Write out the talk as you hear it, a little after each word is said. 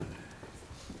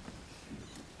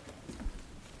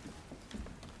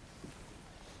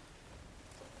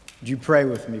Would you pray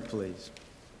with me, please?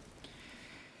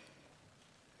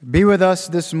 Be with us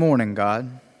this morning,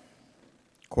 God.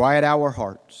 Quiet our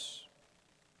hearts.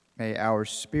 May our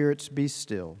spirits be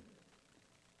still,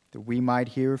 that we might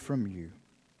hear from you.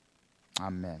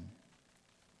 Amen.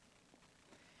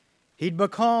 He'd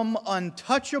become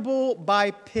untouchable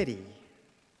by pity.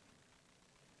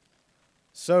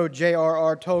 So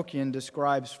J.R.R. Tolkien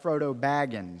describes Frodo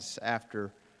Baggins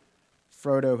after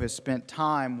Frodo has spent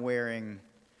time wearing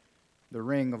the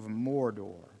Ring of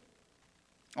Mordor.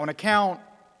 On account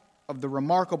of the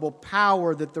remarkable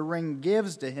power that the ring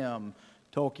gives to him,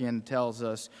 Tolkien tells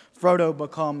us, Frodo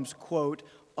becomes, quote,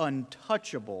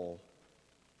 untouchable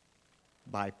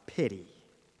by pity.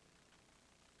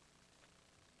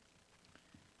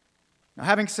 Now,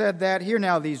 having said that, hear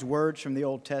now these words from the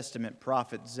Old Testament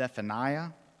prophet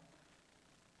Zephaniah.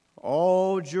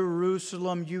 O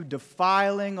Jerusalem, you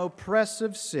defiling,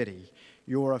 oppressive city,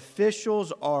 your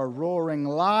officials are roaring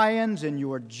lions, and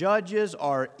your judges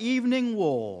are evening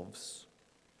wolves.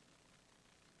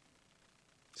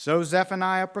 So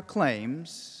Zephaniah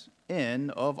proclaims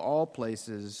in, of all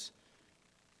places,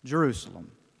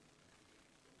 Jerusalem.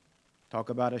 Talk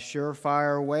about a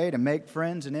surefire way to make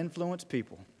friends and influence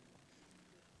people.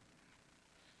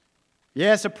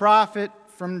 Yes, a prophet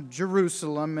from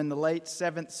Jerusalem in the late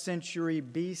 7th century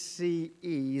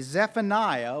BCE,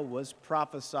 Zephaniah was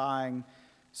prophesying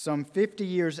some 50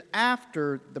 years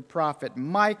after the prophet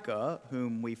Micah,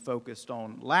 whom we focused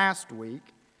on last week,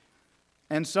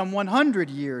 and some 100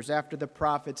 years after the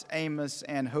prophets Amos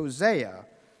and Hosea,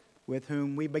 with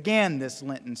whom we began this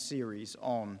Lenten series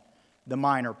on the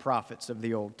minor prophets of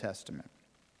the Old Testament.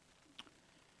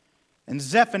 And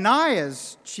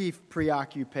Zephaniah's chief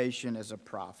preoccupation as a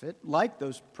prophet, like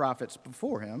those prophets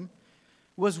before him,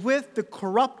 was with the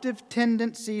corruptive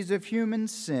tendencies of human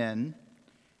sin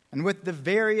and with the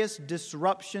various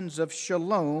disruptions of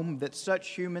shalom that such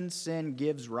human sin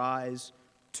gives rise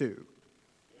to.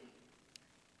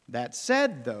 That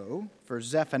said, though, for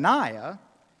Zephaniah,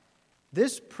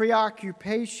 this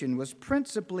preoccupation was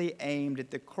principally aimed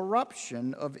at the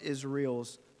corruption of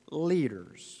Israel's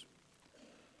leaders.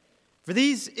 For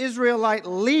these Israelite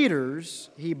leaders,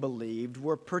 he believed,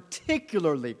 were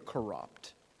particularly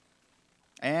corrupt.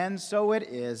 And so it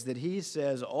is that he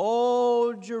says,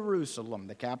 O Jerusalem,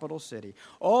 the capital city,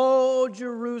 O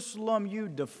Jerusalem, you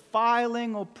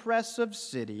defiling, oppressive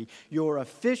city, your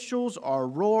officials are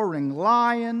roaring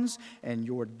lions, and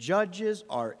your judges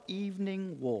are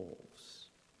evening wolves.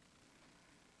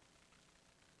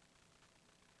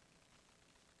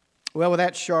 Well, with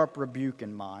that sharp rebuke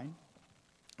in mind,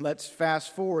 let's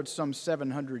fast forward some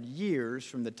 700 years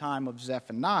from the time of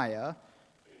Zephaniah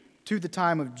to the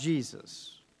time of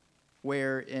Jesus,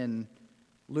 where in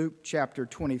Luke chapter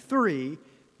 23,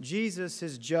 Jesus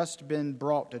has just been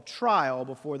brought to trial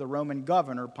before the Roman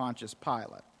governor Pontius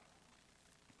Pilate.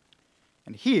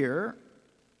 And here,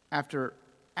 after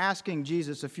asking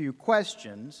Jesus a few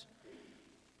questions,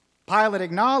 Pilate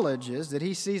acknowledges that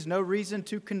he sees no reason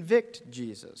to convict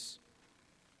Jesus.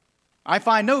 I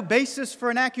find no basis for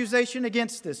an accusation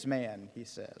against this man, he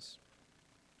says.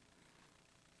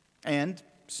 And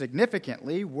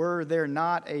significantly, were there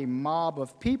not a mob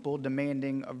of people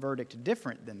demanding a verdict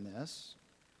different than this?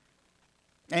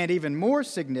 And even more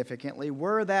significantly,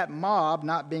 were that mob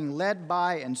not being led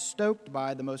by and stoked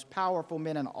by the most powerful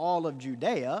men in all of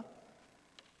Judea,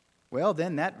 well,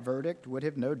 then that verdict would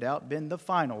have no doubt been the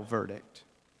final verdict.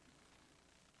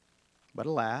 But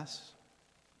alas,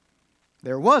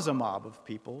 there was a mob of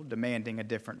people demanding a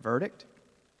different verdict.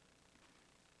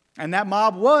 And that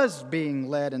mob was being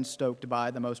led and stoked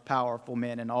by the most powerful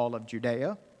men in all of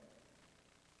Judea.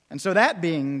 And so that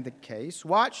being the case,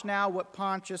 watch now what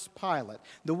Pontius Pilate,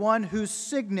 the one whose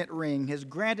signet ring has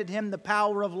granted him the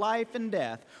power of life and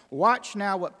death, watch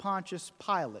now what Pontius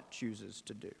Pilate chooses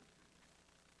to do.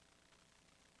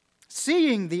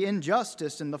 Seeing the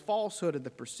injustice and the falsehood of the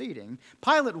proceeding,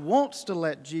 Pilate wants to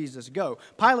let Jesus go.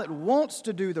 Pilate wants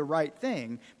to do the right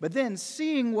thing, but then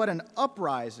seeing what an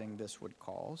uprising this would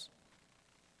cause,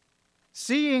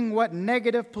 seeing what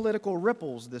negative political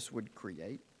ripples this would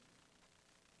create,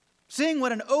 seeing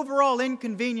what an overall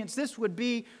inconvenience this would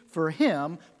be for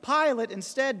him, Pilate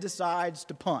instead decides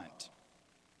to punt.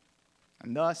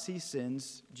 And thus he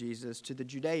sends Jesus to the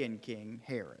Judean king,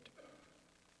 Herod.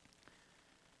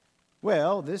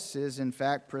 Well, this is in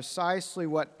fact precisely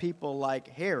what people like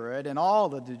Herod and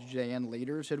all of the Judean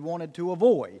leaders had wanted to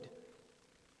avoid.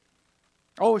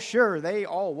 Oh, sure, they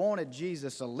all wanted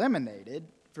Jesus eliminated,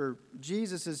 for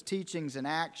Jesus' teachings and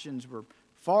actions were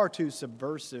far too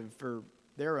subversive for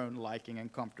their own liking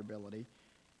and comfortability.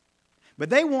 But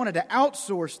they wanted to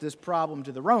outsource this problem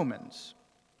to the Romans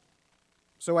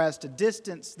so as to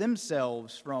distance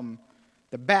themselves from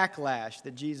the backlash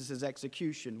that Jesus'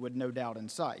 execution would no doubt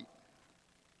incite.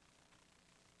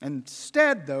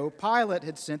 Instead, though, Pilate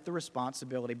had sent the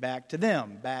responsibility back to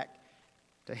them, back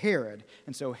to Herod.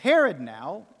 And so Herod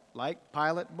now, like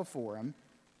Pilate before him,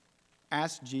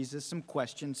 asked Jesus some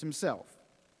questions himself.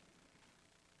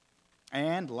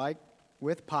 And like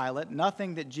with Pilate,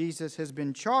 nothing that Jesus has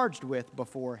been charged with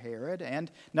before Herod, and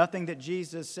nothing that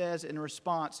Jesus says in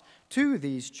response to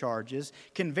these charges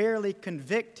can verily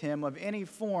convict him of any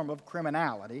form of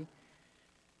criminality.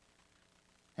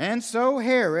 And so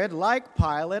Herod, like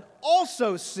Pilate,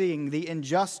 also seeing the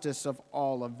injustice of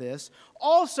all of this,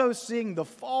 also seeing the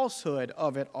falsehood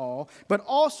of it all, but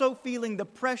also feeling the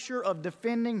pressure of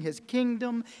defending his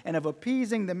kingdom and of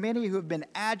appeasing the many who have been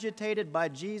agitated by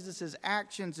Jesus'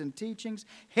 actions and teachings,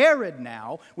 Herod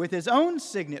now, with his own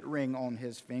signet ring on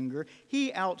his finger,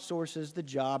 he outsources the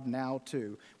job now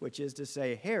too, which is to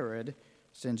say Herod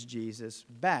sends Jesus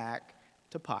back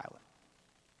to Pilate.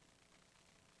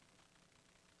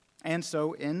 And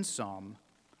so, in sum,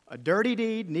 a dirty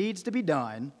deed needs to be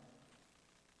done,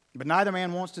 but neither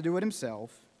man wants to do it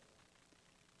himself.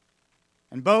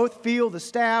 And both feel the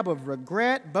stab of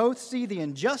regret, both see the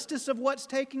injustice of what's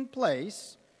taking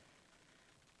place,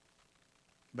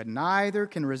 but neither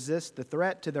can resist the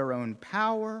threat to their own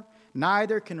power,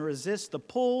 neither can resist the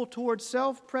pull towards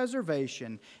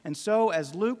self-preservation. And so,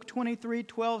 as Luke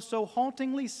 23:12 so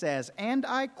hauntingly says, and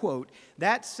I quote,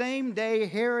 "That same day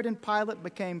Herod and Pilate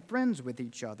became friends with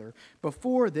each other.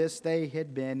 Before this they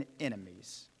had been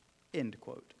enemies." End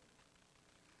quote.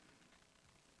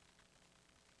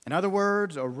 In other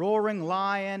words, a roaring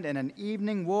lion and an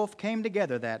evening wolf came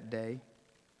together that day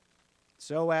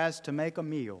so as to make a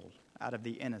meal out of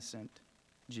the innocent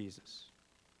Jesus.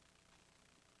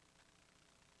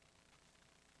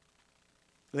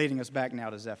 Leading us back now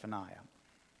to Zephaniah.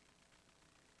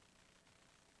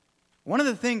 One of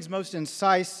the things most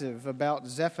incisive about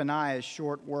Zephaniah's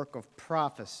short work of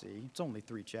prophecy, it's only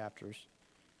 3 chapters,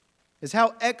 is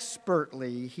how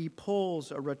expertly he pulls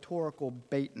a rhetorical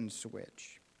bait and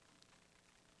switch.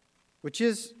 Which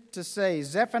is to say,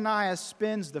 Zephaniah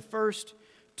spends the first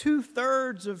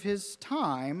 2/3 of his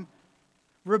time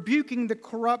rebuking the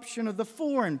corruption of the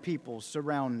foreign peoples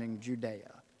surrounding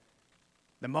Judea.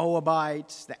 The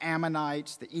Moabites, the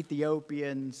Ammonites, the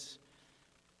Ethiopians,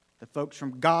 the folks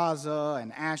from Gaza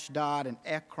and Ashdod and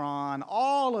Ekron,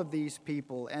 all of these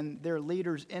people and their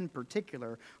leaders in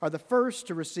particular are the first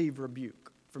to receive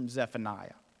rebuke from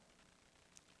Zephaniah.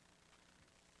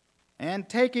 And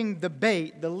taking the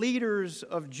bait, the leaders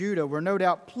of Judah were no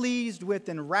doubt pleased with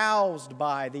and roused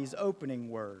by these opening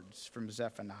words from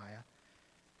Zephaniah.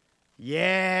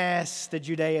 Yes, the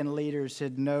Judean leaders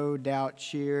had no doubt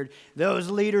cheered.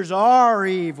 Those leaders are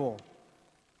evil.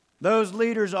 Those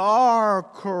leaders are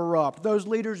corrupt. Those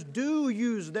leaders do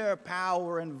use their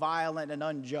power in violent and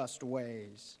unjust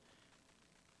ways.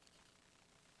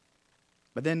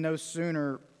 But then no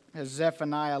sooner has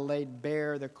Zephaniah laid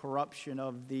bare the corruption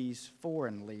of these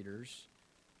foreign leaders,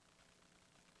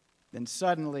 then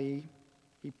suddenly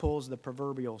he pulls the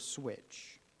proverbial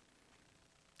switch.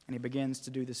 And he begins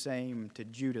to do the same to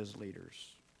Judah's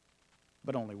leaders,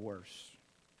 but only worse.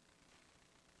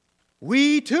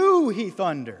 We too, he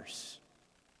thunders.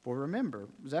 For remember,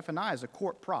 Zephaniah is a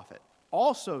court prophet,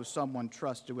 also someone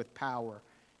trusted with power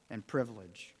and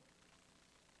privilege.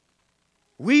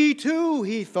 We too,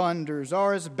 he thunders,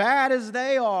 are as bad as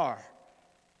they are.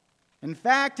 In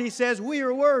fact, he says, we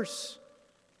are worse,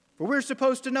 for we're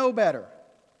supposed to know better.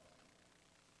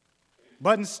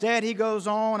 But instead, he goes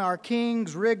on, our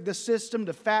kings rig the system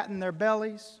to fatten their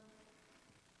bellies,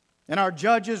 and our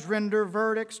judges render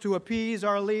verdicts to appease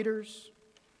our leaders,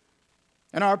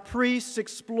 and our priests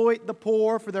exploit the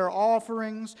poor for their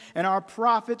offerings, and our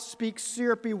prophets speak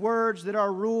syrupy words that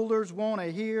our rulers want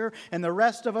to hear, and the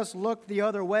rest of us look the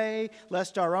other way,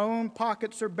 lest our own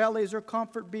pockets or bellies or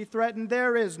comfort be threatened.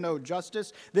 There is no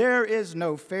justice. There is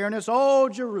no fairness. Oh,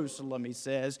 Jerusalem, he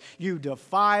says, you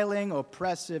defiling,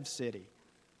 oppressive city.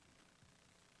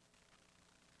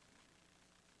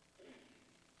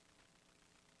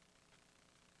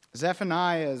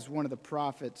 Zephaniah is one of the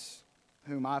prophets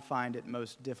whom I find it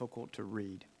most difficult to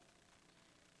read.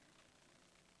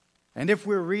 And if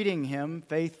we're reading him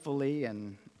faithfully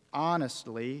and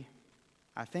honestly,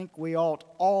 I think we ought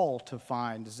all to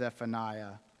find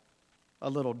Zephaniah a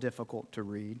little difficult to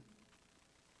read.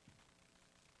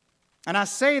 And I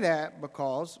say that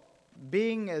because,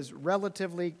 being as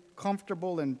relatively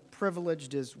comfortable and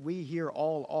privileged as we here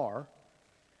all are,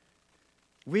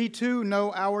 we too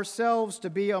know ourselves to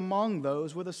be among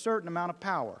those with a certain amount of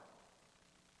power.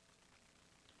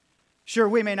 Sure,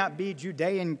 we may not be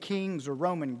Judean kings or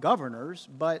Roman governors,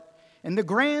 but in the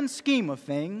grand scheme of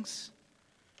things,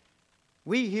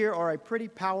 we here are a pretty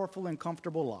powerful and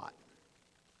comfortable lot.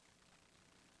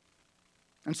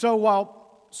 And so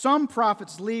while some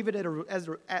prophets leave it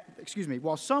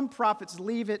while some prophets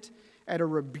leave it at a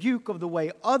rebuke of the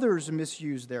way others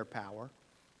misuse their power,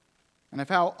 and of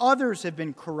how others have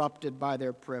been corrupted by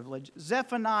their privilege,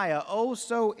 Zephaniah oh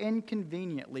so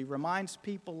inconveniently reminds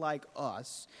people like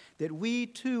us that we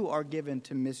too are given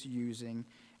to misusing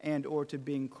and or to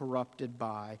being corrupted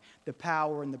by the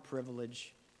power and the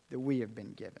privilege that we have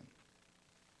been given.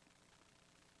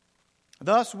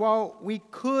 Thus, while we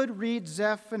could read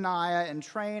Zephaniah and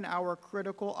train our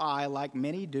critical eye, like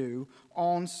many do,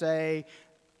 on, say,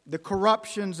 the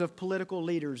corruptions of political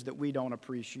leaders that we don't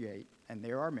appreciate, and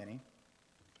there are many,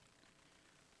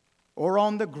 or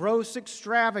on the gross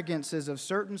extravagances of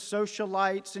certain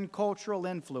socialites and cultural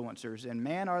influencers, and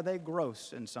man, are they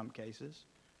gross in some cases,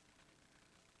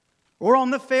 or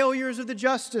on the failures of the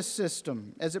justice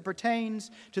system as it pertains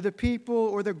to the people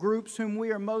or the groups whom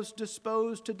we are most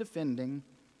disposed to defending,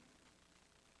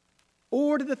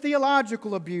 or to the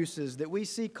theological abuses that we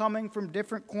see coming from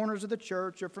different corners of the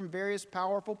church or from various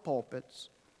powerful pulpits.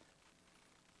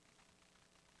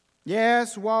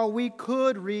 Yes, while we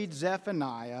could read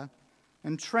Zephaniah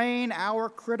and train our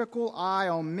critical eye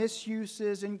on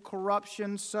misuses and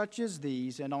corruptions such as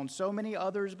these and on so many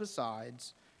others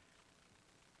besides,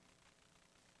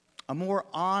 a more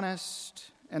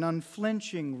honest and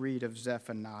unflinching read of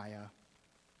Zephaniah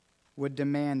would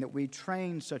demand that we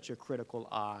train such a critical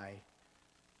eye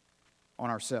on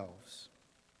ourselves.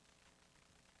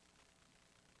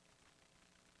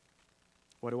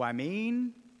 What do I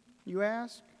mean, you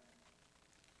ask?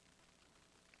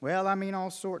 Well, I mean all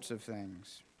sorts of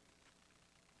things.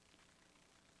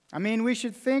 I mean, we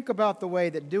should think about the way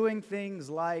that doing things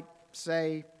like,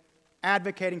 say,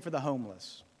 advocating for the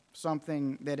homeless,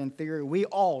 something that in theory we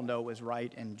all know is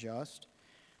right and just.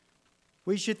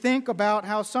 We should think about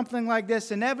how something like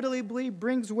this inevitably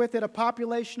brings with it a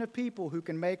population of people who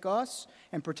can make us,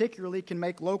 and particularly can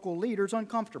make local leaders,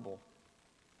 uncomfortable.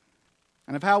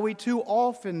 And of how we too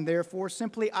often, therefore,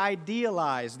 simply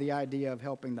idealize the idea of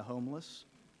helping the homeless,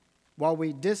 while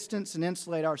we distance and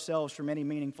insulate ourselves from any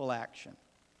meaningful action.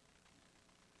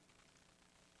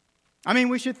 I mean,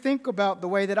 we should think about the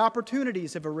way that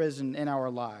opportunities have arisen in our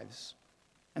lives,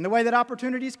 and the way that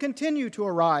opportunities continue to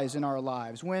arise in our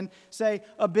lives when, say,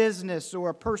 a business or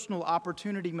a personal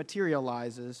opportunity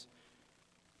materializes,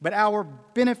 but our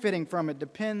benefiting from it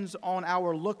depends on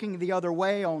our looking the other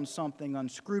way on something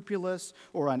unscrupulous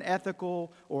or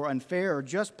unethical or unfair or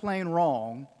just plain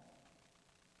wrong,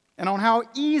 and on how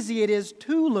easy it is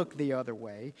to look the other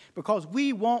way because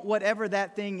we want whatever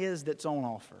that thing is that's on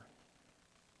offer.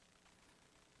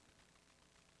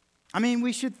 I mean,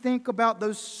 we should think about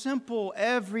those simple,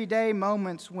 everyday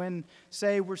moments when,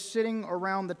 say, we're sitting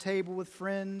around the table with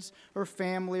friends or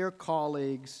family or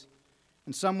colleagues,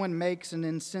 and someone makes an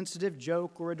insensitive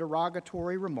joke or a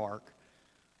derogatory remark,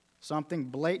 something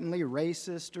blatantly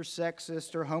racist or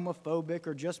sexist or homophobic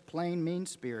or just plain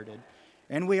mean-spirited,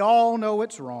 and we all know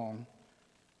it's wrong,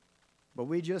 but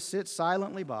we just sit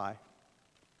silently by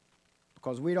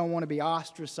because we don't want to be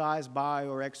ostracized by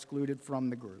or excluded from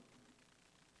the group.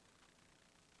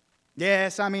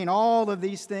 Yes, I mean all of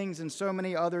these things and so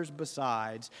many others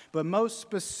besides, but most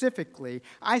specifically,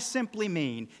 I simply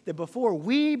mean that before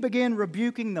we begin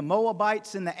rebuking the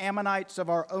Moabites and the Ammonites of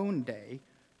our own day,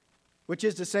 which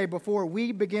is to say before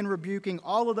we begin rebuking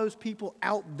all of those people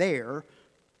out there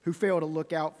who fail to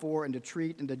look out for and to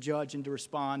treat and to judge and to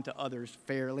respond to others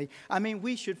fairly, I mean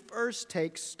we should first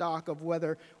take stock of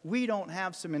whether we don't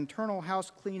have some internal house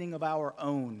cleaning of our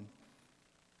own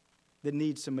that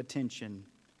needs some attention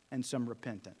and some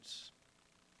repentance.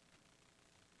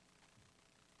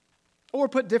 Or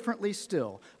put differently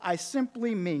still, I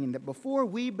simply mean that before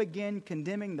we begin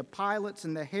condemning the Pilates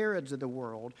and the Herods of the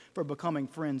world for becoming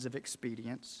friends of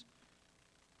expedience,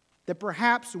 that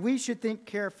perhaps we should think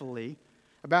carefully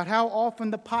about how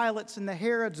often the Pilates and the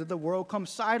Herods of the world come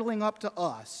sidling up to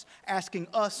us, asking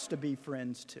us to be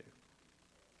friends too.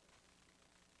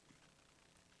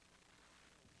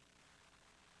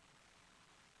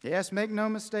 Yes, make no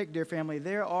mistake, dear family,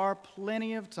 there are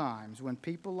plenty of times when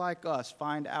people like us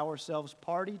find ourselves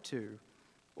party to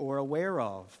or aware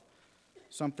of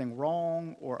something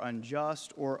wrong or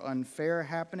unjust or unfair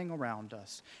happening around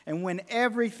us, and when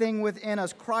everything within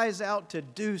us cries out to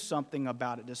do something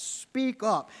about it, to speak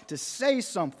up, to say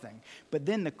something, but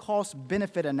then the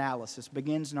cost-benefit analysis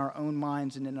begins in our own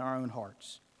minds and in our own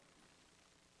hearts.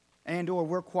 And or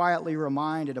we're quietly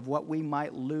reminded of what we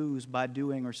might lose by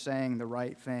doing or saying the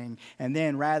right thing, and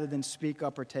then rather than speak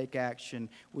up or take action,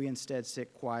 we instead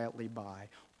sit quietly by.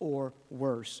 Or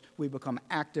worse, we become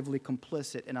actively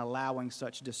complicit in allowing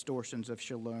such distortions of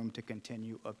shalom to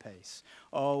continue apace.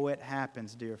 Oh, it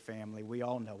happens, dear family. We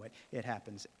all know it. It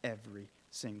happens every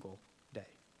single day.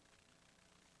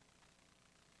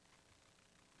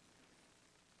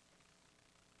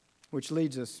 Which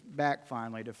leads us back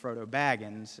finally to Frodo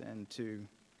Baggins and to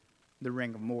the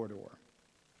Ring of Mordor.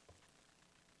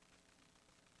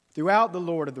 Throughout The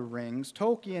Lord of the Rings,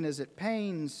 Tolkien is at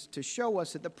pains to show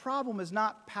us that the problem is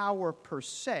not power per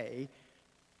se,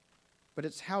 but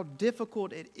it's how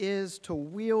difficult it is to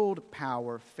wield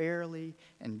power fairly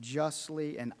and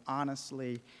justly and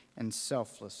honestly and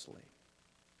selflessly.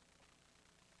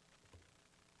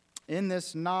 In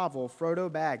this novel, Frodo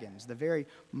Baggins, the very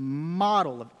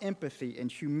model of empathy and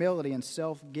humility and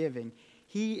self-giving,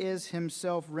 he is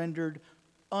himself rendered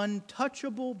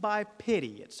untouchable by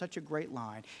pity. It's such a great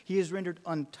line. He is rendered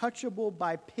untouchable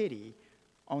by pity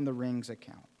on the ring's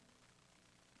account.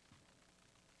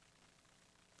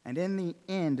 And in the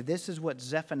end, this is what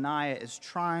Zephaniah is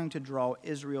trying to draw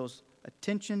Israel's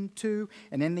attention to.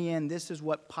 And in the end, this is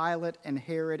what Pilate and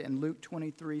Herod and Luke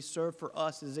 23 serve for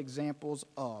us as examples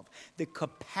of. The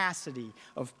capacity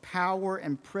of power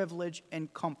and privilege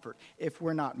and comfort, if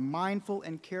we're not mindful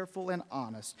and careful and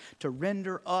honest, to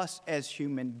render us as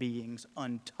human beings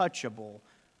untouchable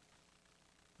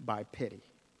by pity.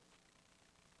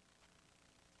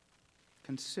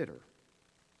 Consider,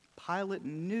 Pilate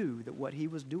knew that what he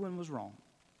was doing was wrong.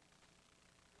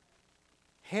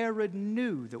 Herod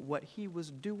knew that what he was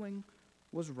doing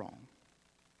was wrong.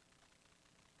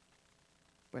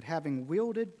 But having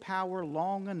wielded power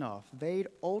long enough, they'd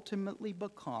ultimately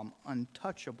become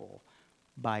untouchable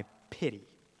by pity.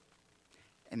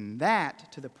 And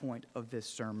that, to the point of this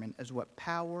sermon, is what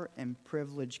power and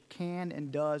privilege can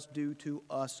and does do to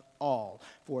us all.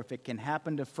 For if it can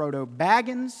happen to Frodo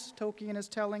Baggins, Tolkien is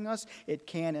telling us, it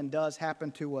can and does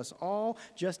happen to us all,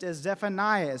 just as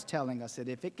Zephaniah is telling us that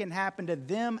if it can happen to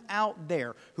them out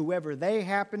there, whoever they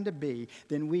happen to be,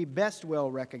 then we best well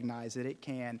recognize that it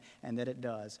can and that it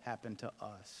does happen to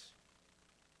us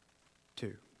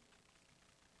too.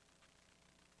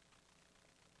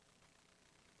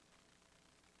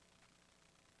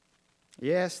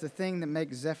 Yes, the thing that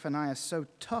makes Zephaniah so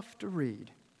tough to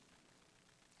read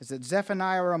is that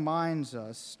Zephaniah reminds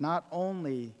us not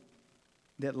only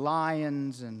that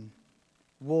lions and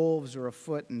wolves are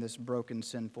afoot in this broken,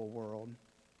 sinful world,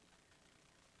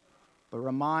 but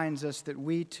reminds us that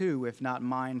we too, if not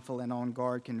mindful and on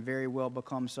guard, can very well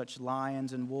become such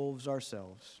lions and wolves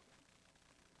ourselves.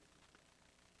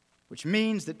 Which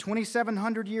means that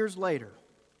 2,700 years later,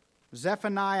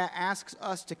 Zephaniah asks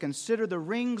us to consider the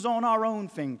rings on our own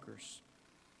fingers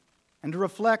and to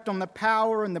reflect on the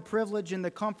power and the privilege and the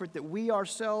comfort that we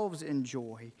ourselves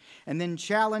enjoy, and then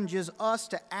challenges us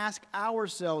to ask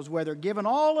ourselves whether, given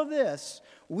all of this,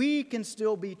 we can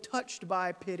still be touched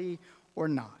by pity or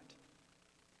not,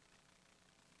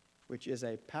 which is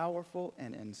a powerful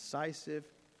and incisive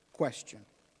question.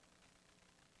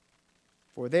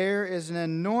 For there is an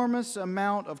enormous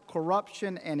amount of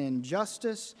corruption and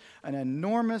injustice, an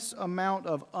enormous amount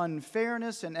of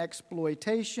unfairness and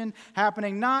exploitation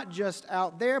happening not just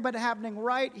out there, but happening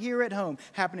right here at home,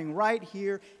 happening right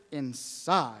here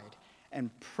inside.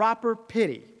 And proper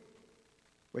pity,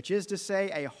 which is to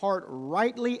say a heart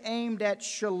rightly aimed at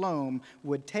shalom,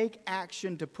 would take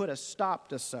action to put a stop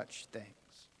to such things.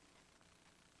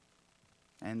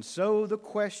 And so the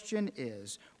question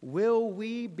is, will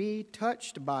we be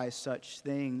touched by such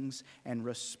things and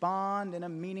respond in a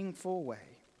meaningful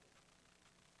way?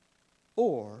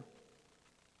 Or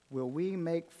will we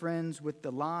make friends with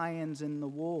the lions and the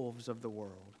wolves of the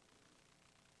world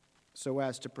so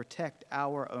as to protect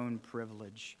our own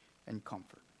privilege and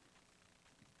comfort?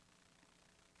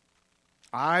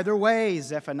 Either way,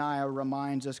 Zephaniah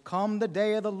reminds us, come the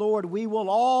day of the Lord, we will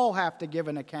all have to give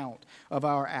an account of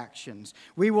our actions.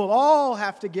 We will all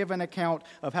have to give an account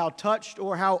of how touched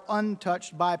or how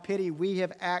untouched by pity we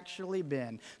have actually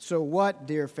been. So what,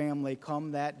 dear family,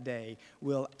 come that day,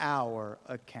 will our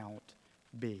account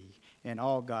be? And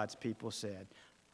all God's people said,